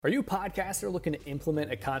Are you a podcaster looking to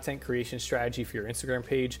implement a content creation strategy for your Instagram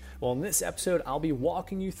page? Well, in this episode, I'll be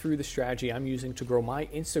walking you through the strategy I'm using to grow my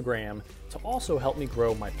Instagram to also help me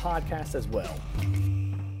grow my podcast as well.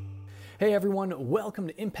 Hey everyone, welcome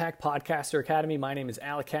to Impact Podcaster Academy. My name is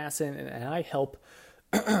Alec Casson and I help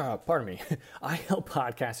I help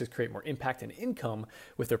podcasters create more impact and income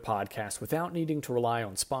with their podcast without needing to rely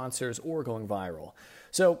on sponsors or going viral.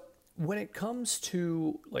 So when it comes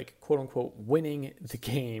to quote unquote winning the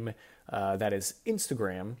game that is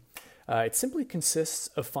Instagram, it simply consists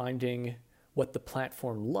of finding what the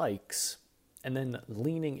platform likes and then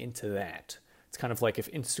leaning into that. It's kind of like if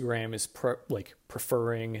Instagram is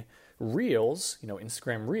preferring Reels,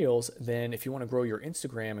 Instagram Reels, then if you want to grow your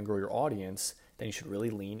Instagram and grow your audience, then you should really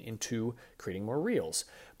lean into creating more Reels.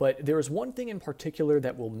 But there is one thing in particular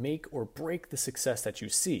that will make or break the success that you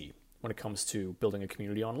see when it comes to building a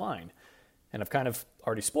community online. And I've kind of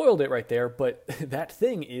already spoiled it right there, but that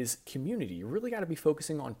thing is community. You really got to be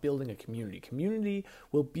focusing on building a community. Community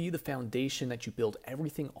will be the foundation that you build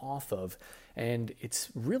everything off of, and it's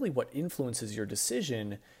really what influences your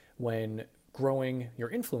decision when growing your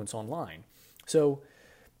influence online. So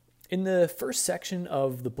in the first section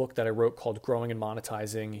of the book that I wrote called Growing and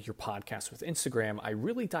Monetizing Your Podcast with Instagram, I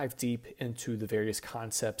really dive deep into the various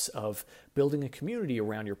concepts of building a community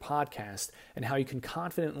around your podcast and how you can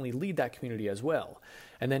confidently lead that community as well.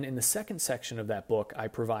 And then in the second section of that book, I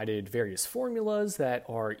provided various formulas that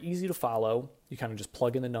are easy to follow. You kind of just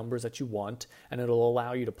plug in the numbers that you want, and it'll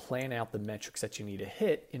allow you to plan out the metrics that you need to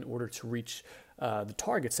hit in order to reach the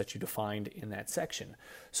targets that you defined in that section.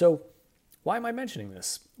 So why am I mentioning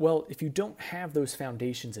this? Well, if you don't have those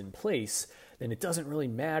foundations in place, then it doesn't really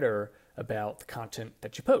matter about the content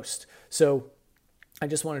that you post. So I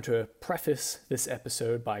just wanted to preface this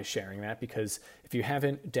episode by sharing that, because if you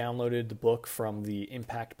haven't downloaded the book from the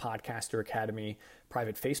Impact Podcaster Academy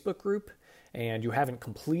private Facebook group, and you haven't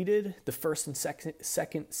completed the first and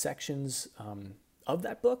second sections of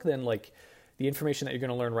that book, then the information that you're going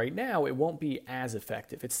to learn right now, it won't be as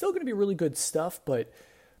effective. It's still going to be really good stuff, but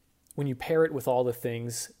when you pair it with all the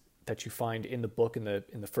things that you find in the book in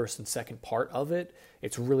the first and second part of it,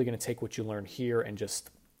 it's really going to take what you learn here and just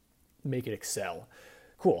make it excel.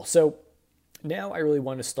 Cool. So now I really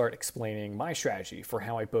want to start explaining my strategy for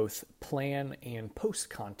how I both plan and post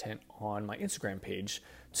content on my Instagram page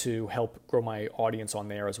to help grow my audience on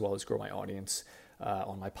there as well as grow my audience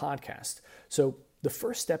on my podcast. So the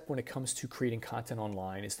first step when it comes to creating content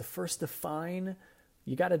online is to first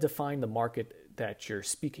you got to define the market that you're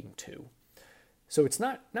speaking to. So it's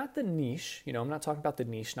not the niche, I'm not talking about the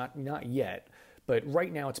niche, not yet, but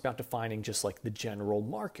right now it's about defining just the general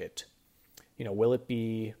market. Will it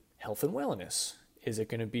be health and wellness? Is it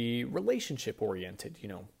going to be relationship oriented?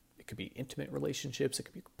 It could be intimate relationships, it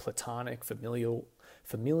could be platonic, familial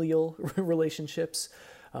relationships.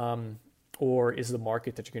 Or is the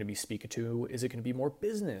market that you're going to be speaking to, is it going to be more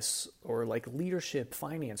business or leadership,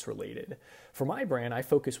 finance related? For my brand, I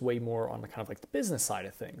focus way more on the business side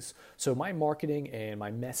of things. So my marketing and my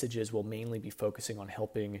messages will mainly be focusing on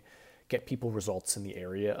helping get people results in the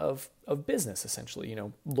area of business, essentially,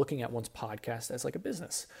 looking at one's podcast as a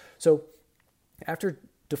business. So after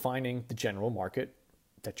defining the general market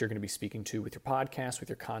that you're going to be speaking to with your podcast, with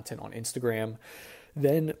your content on Instagram,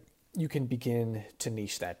 then you can begin to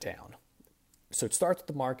niche that down. So it starts with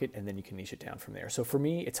the market and then you can niche it down from there. So for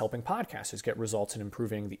me, it's helping podcasters get results and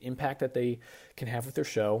improving the impact that they can have with their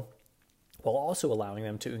show, while also allowing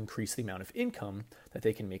them to increase the amount of income that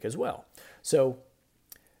they can make as well. So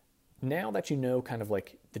now that you know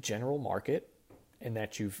the general market, and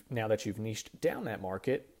that you've niched down that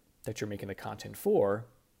market that you're making the content for,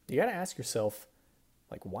 you got to ask yourself,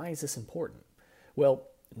 why is this important? Well,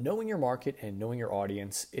 knowing your market and knowing your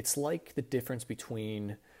audience, it's like the difference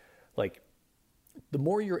between the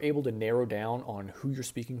more you're able to narrow down on who you're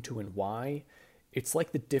speaking to and why, it's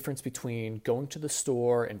like the difference between going to the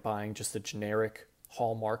store and buying just a generic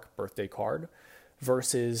Hallmark birthday card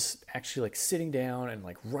versus actually sitting down and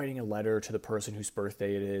writing a letter to the person whose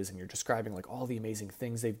birthday it is, and you're describing all the amazing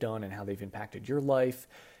things they've done and how they've impacted your life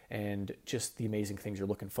and just the amazing things you're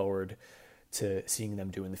looking forward to seeing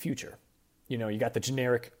them do in the future. You got the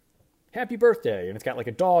generic happy birthday and it's got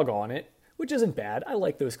a dog on it, which isn't bad. I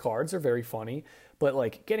like those cards. They're very funny.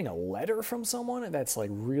 But getting a letter from someone that's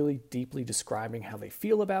really deeply describing how they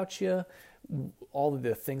feel about you, all of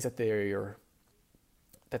the things that they're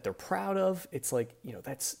proud of, it's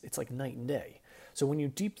it's night and day. So when you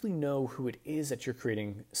deeply know who it is that you're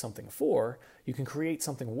creating something for, you can create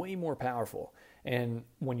something way more powerful. And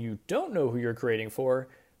when you don't know who you're creating for,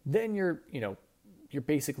 then you're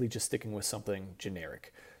basically just sticking with something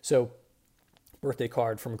generic. So birthday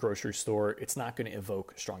card from a grocery store, it's not going to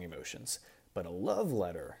evoke strong emotions. But a love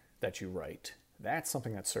letter that you write, that's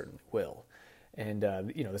something that certainly will. And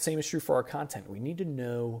the same is true for our content. We need to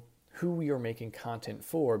know who we are making content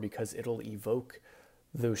for, because it'll evoke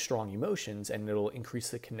those strong emotions and it'll increase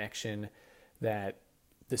the connection that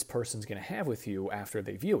this person's going to have with you after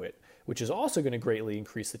they view it, which is also going to greatly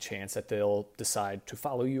increase the chance that they'll decide to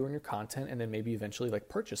follow you and your content and then maybe eventually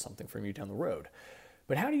purchase something from you down the road.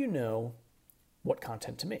 But how do you know what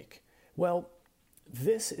content to make? Well,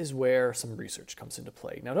 this is where some research comes into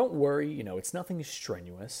play. Now, don't worry, it's nothing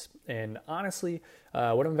strenuous. And honestly,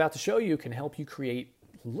 what I'm about to show you can help you create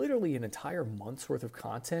literally an entire month's worth of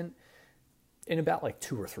content in about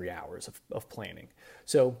 2 or 3 hours of planning.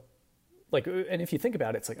 So, and if you think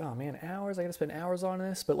about it, it's oh man, hours, I gotta spend hours on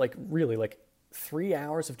this. But really, 3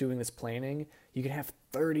 hours of doing this planning, you can have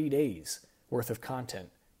 30 days worth of content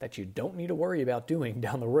that you don't need to worry about doing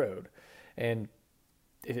down the road. And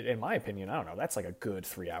in my opinion, I don't know, that's a good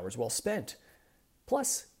 3 hours well spent.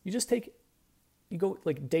 Plus, you go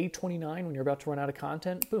day 29 when you're about to run out of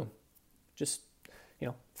content, boom, just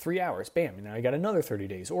 3 hours, bam, and now you got another 30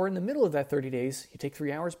 days. Or in the middle of that 30 days, you take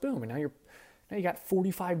 3 hours, boom, and now you got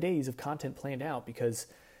 45 days of content planned out because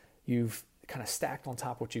you've kind of stacked on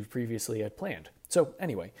top what you've previously had planned. So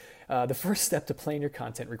anyway, the first step to plan your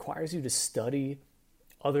content requires you to study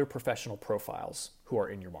other professional profiles who are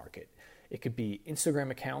in your market. It could be Instagram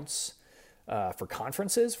accounts for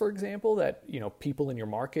conferences, for example, that people in your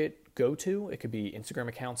market go to. It could be Instagram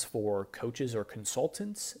accounts for coaches or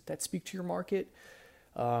consultants that speak to your market.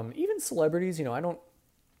 Even celebrities. I don't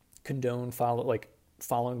condone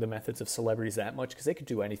following the methods of celebrities that much, because they could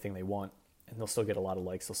do anything they want and they'll still get a lot of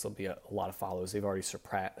likes. They'll still be a lot of follows. They've already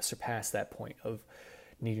surpassed that point of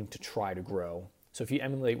needing to try to grow. So if you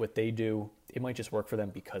emulate what they do, it might just work for them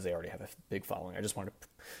because they already have a big following. I just wanted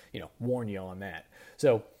to, warn you on that.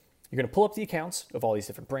 So you're going to pull up the accounts of all these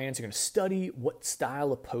different brands. You're going to study what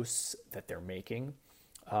style of posts that they're making.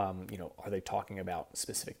 Are they talking about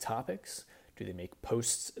specific topics? Do they make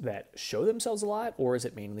posts that show themselves a lot, or is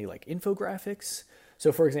it mainly infographics?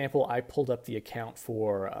 So for example, I pulled up the account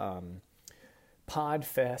for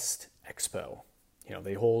Podfest Expo.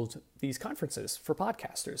 They hold these conferences for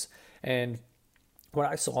podcasters. And what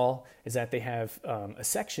I saw is that they have a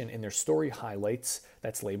section in their story highlights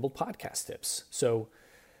that's labeled podcast tips. So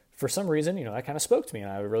for some reason, that kind of spoke to me,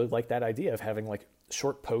 and I really like that idea of having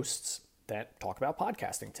short posts that talk about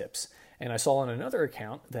podcasting tips. And I saw on another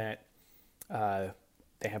account that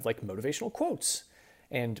they have motivational quotes.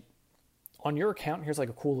 And on your account, here's a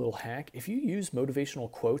cool little hack. If you use motivational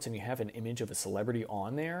quotes and you have an image of a celebrity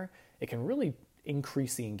on there, it can really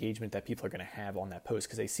increase the engagement that people are going to have on that post,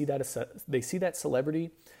 because they see that celebrity,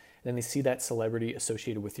 and then they see that celebrity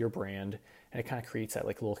associated with your brand, and it kind of creates that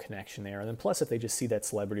little connection there. And then plus, if they just see that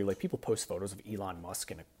celebrity, people post photos of Elon Musk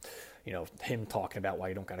and him talking about why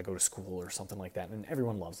you don't got to go to school or something like that, and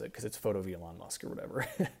everyone loves it because it's a photo of Elon Musk or whatever.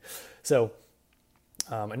 So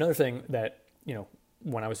another thing that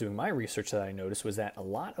when I was doing my research that I noticed was that a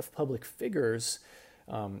lot of public figures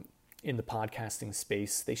in the podcasting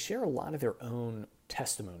space, they share a lot of their own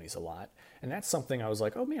testimonies a lot. And that's something I was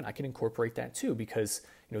oh man, I can incorporate that too, because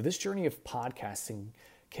this journey of podcasting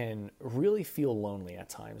can really feel lonely at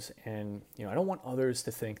times. And I don't want others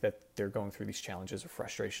to think that they're going through these challenges or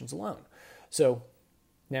frustrations alone. So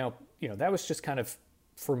now, that was just kind of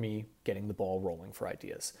for me getting the ball rolling for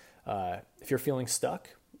ideas. If you're feeling stuck,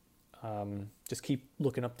 just keep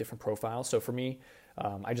looking up different profiles. So for me,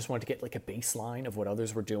 I just wanted to get a baseline of what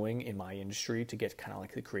others were doing in my industry to get kind of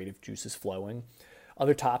the creative juices flowing.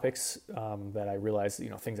 Other topics that I realized,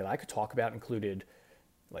 things that I could talk about included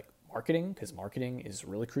marketing, because marketing is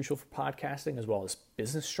really crucial for podcasting, as well as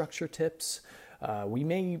business structure tips. We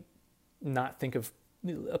may not think of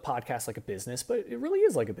a podcast like a business, but it really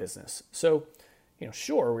is like a business. So,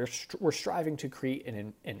 sure, we're striving to create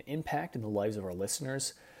an impact in the lives of our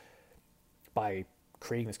listeners by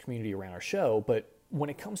creating this community around our show. But when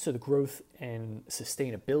it comes to the growth and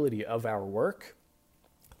sustainability of our work,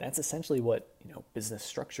 that's essentially what business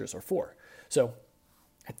structures are for. So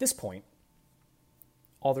at this point,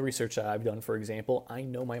 all the research that I've done, for example, I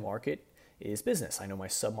know my market is business. I know my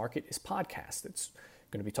sub-market is podcast. It's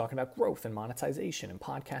going to be talking about growth and monetization and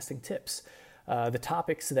podcasting tips. The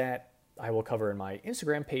topics that I will cover in my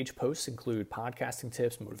Instagram page posts include podcasting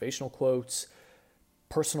tips, motivational quotes,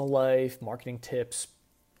 personal life, marketing tips,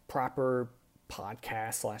 proper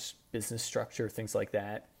podcast / business structure, things like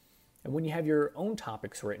that. And when you have your own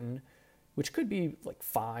topics written, which could be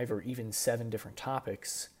 5 or even 7 different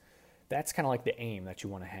topics, that's kind of the aim that you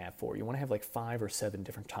want to have for. You want to have 5 or 7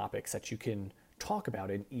 different topics that you can talk about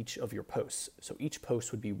in each of your posts. So each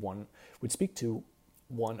post would speak to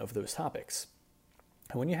one of those topics.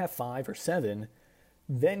 And when you have 5 or 7,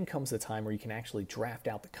 then comes the time where you can actually draft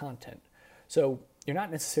out the content. So you're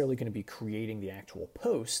not necessarily going to be creating the actual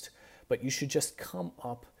post, but you should just come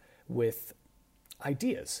up with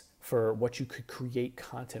ideas for what you could create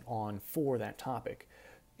content on for that topic.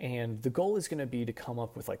 And the goal is going to be to come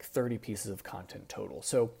up with like 30 pieces of content total.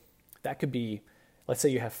 So that could be, let's say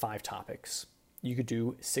you have 5 topics. You could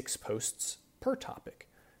do 6 posts per topic.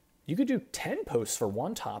 You could do 10 posts for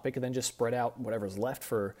one topic and then just spread out whatever's left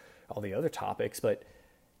for all the other topics. But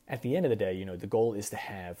at the end of the day, the goal is to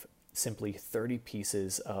have simply 30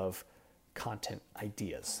 pieces of content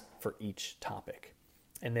ideas for each topic.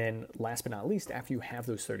 And then last but not least, after you have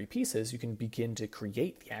those 30 pieces, you can begin to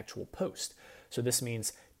create the actual post. So this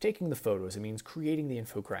means taking the photos, it means creating the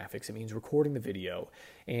infographics, it means recording the video.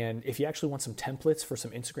 And if you actually want some templates for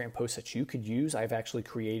some Instagram posts that you could use, I've actually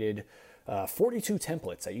created 42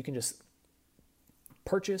 templates that you can just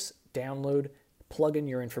purchase, download, plug in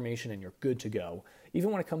your information, and you're good to go.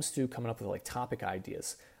 Even when it comes to coming up with like topic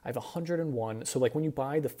ideas, I have 101. So like when you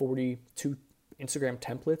buy the 42 Instagram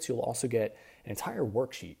templates, you'll also get an entire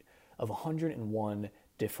worksheet of 101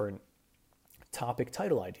 different topic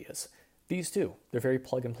title ideas. These two, they're very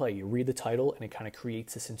plug and play. You read the title and it kind of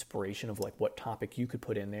creates this inspiration of like what topic you could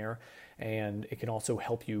put in there. And it can also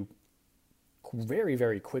help you very,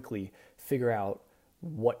 very quickly figure out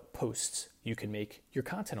what posts you can make your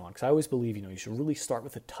content on. Because I always believe, you should really start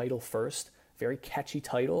with a title first, very catchy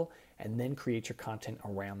title, and then create your content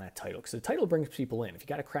around that title. Because the title brings people in. If you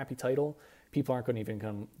got a crappy title, people aren't going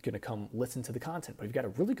to come listen to the content. But if you got a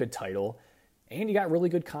really good title and you got really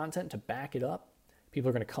good content to back it up, people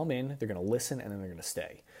are going to come in, they're going to listen, and then they're going to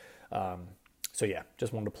stay. So yeah,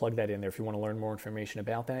 just wanted to plug that in there. If you want to learn more information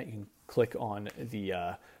about that, you can click on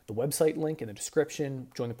the website link in the description,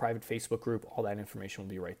 join the private Facebook group, all that information will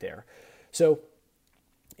be right there. So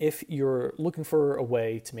if you're looking for a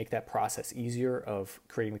way to make that process easier of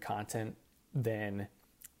creating the content, then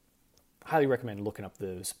I highly recommend looking up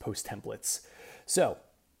those post templates. So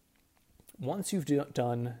once you've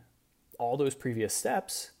done all those previous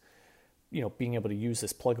steps, being able to use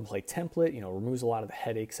this plug and play template, removes a lot of the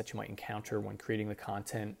headaches that you might encounter when creating the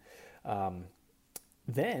content.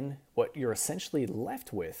 Then what you're essentially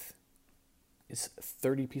left with is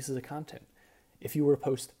 30 pieces of content. If you were to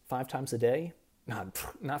post 5 times a day,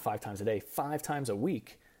 not 5 times a day, 5 times a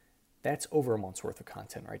week, that's over a month's worth of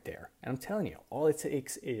content right there. And I'm telling you, all it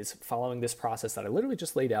takes is following this process that I literally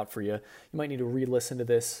just laid out for you. You might need to re-listen to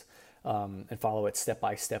this and follow it step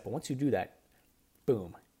by step. But once you do that,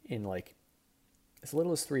 boom, in like as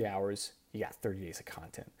little as 3 hours, you got 30 days of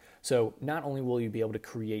content. So not only will you be able to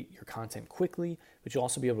create your content quickly, but you'll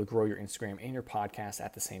also be able to grow your Instagram and your podcast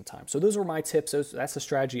at the same time. So those were my tips. That's the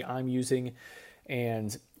strategy I'm using.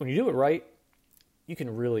 And when you do it right, you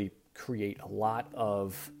can really create a lot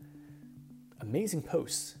of amazing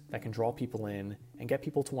posts that can draw people in and get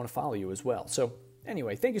people to want to follow you as well. So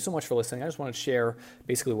anyway, thank you so much for listening. I just wanted to share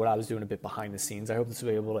basically what I was doing a bit behind the scenes. I hope this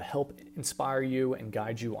will be able to help inspire you and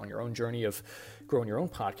guide you on your own journey of growing your own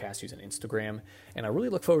podcast using Instagram. And I really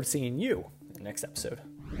look forward to seeing you in the next episode.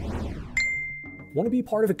 Want to be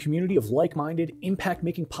part of a community of like-minded,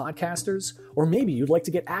 impact-making podcasters? Or maybe you'd like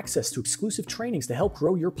to get access to exclusive trainings to help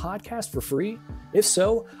grow your podcast for free? If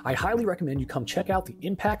so, I highly recommend you come check out the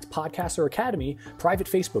Impact Podcaster Academy private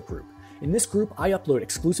Facebook group. In this group, I upload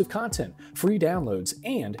exclusive content, free downloads,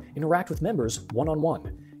 and interact with members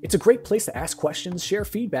one-on-one. It's a great place to ask questions, share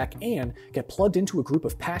feedback, and get plugged into a group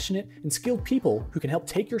of passionate and skilled people who can help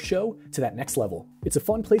take your show to that next level. It's a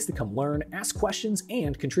fun place to come learn, ask questions,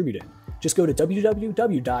 and contribute in. Just go to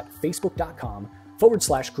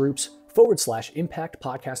www.facebook.com/groups/Impact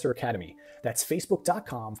Podcaster Academy. That's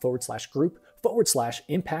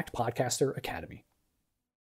facebook.com/group/Impact Podcaster Academy.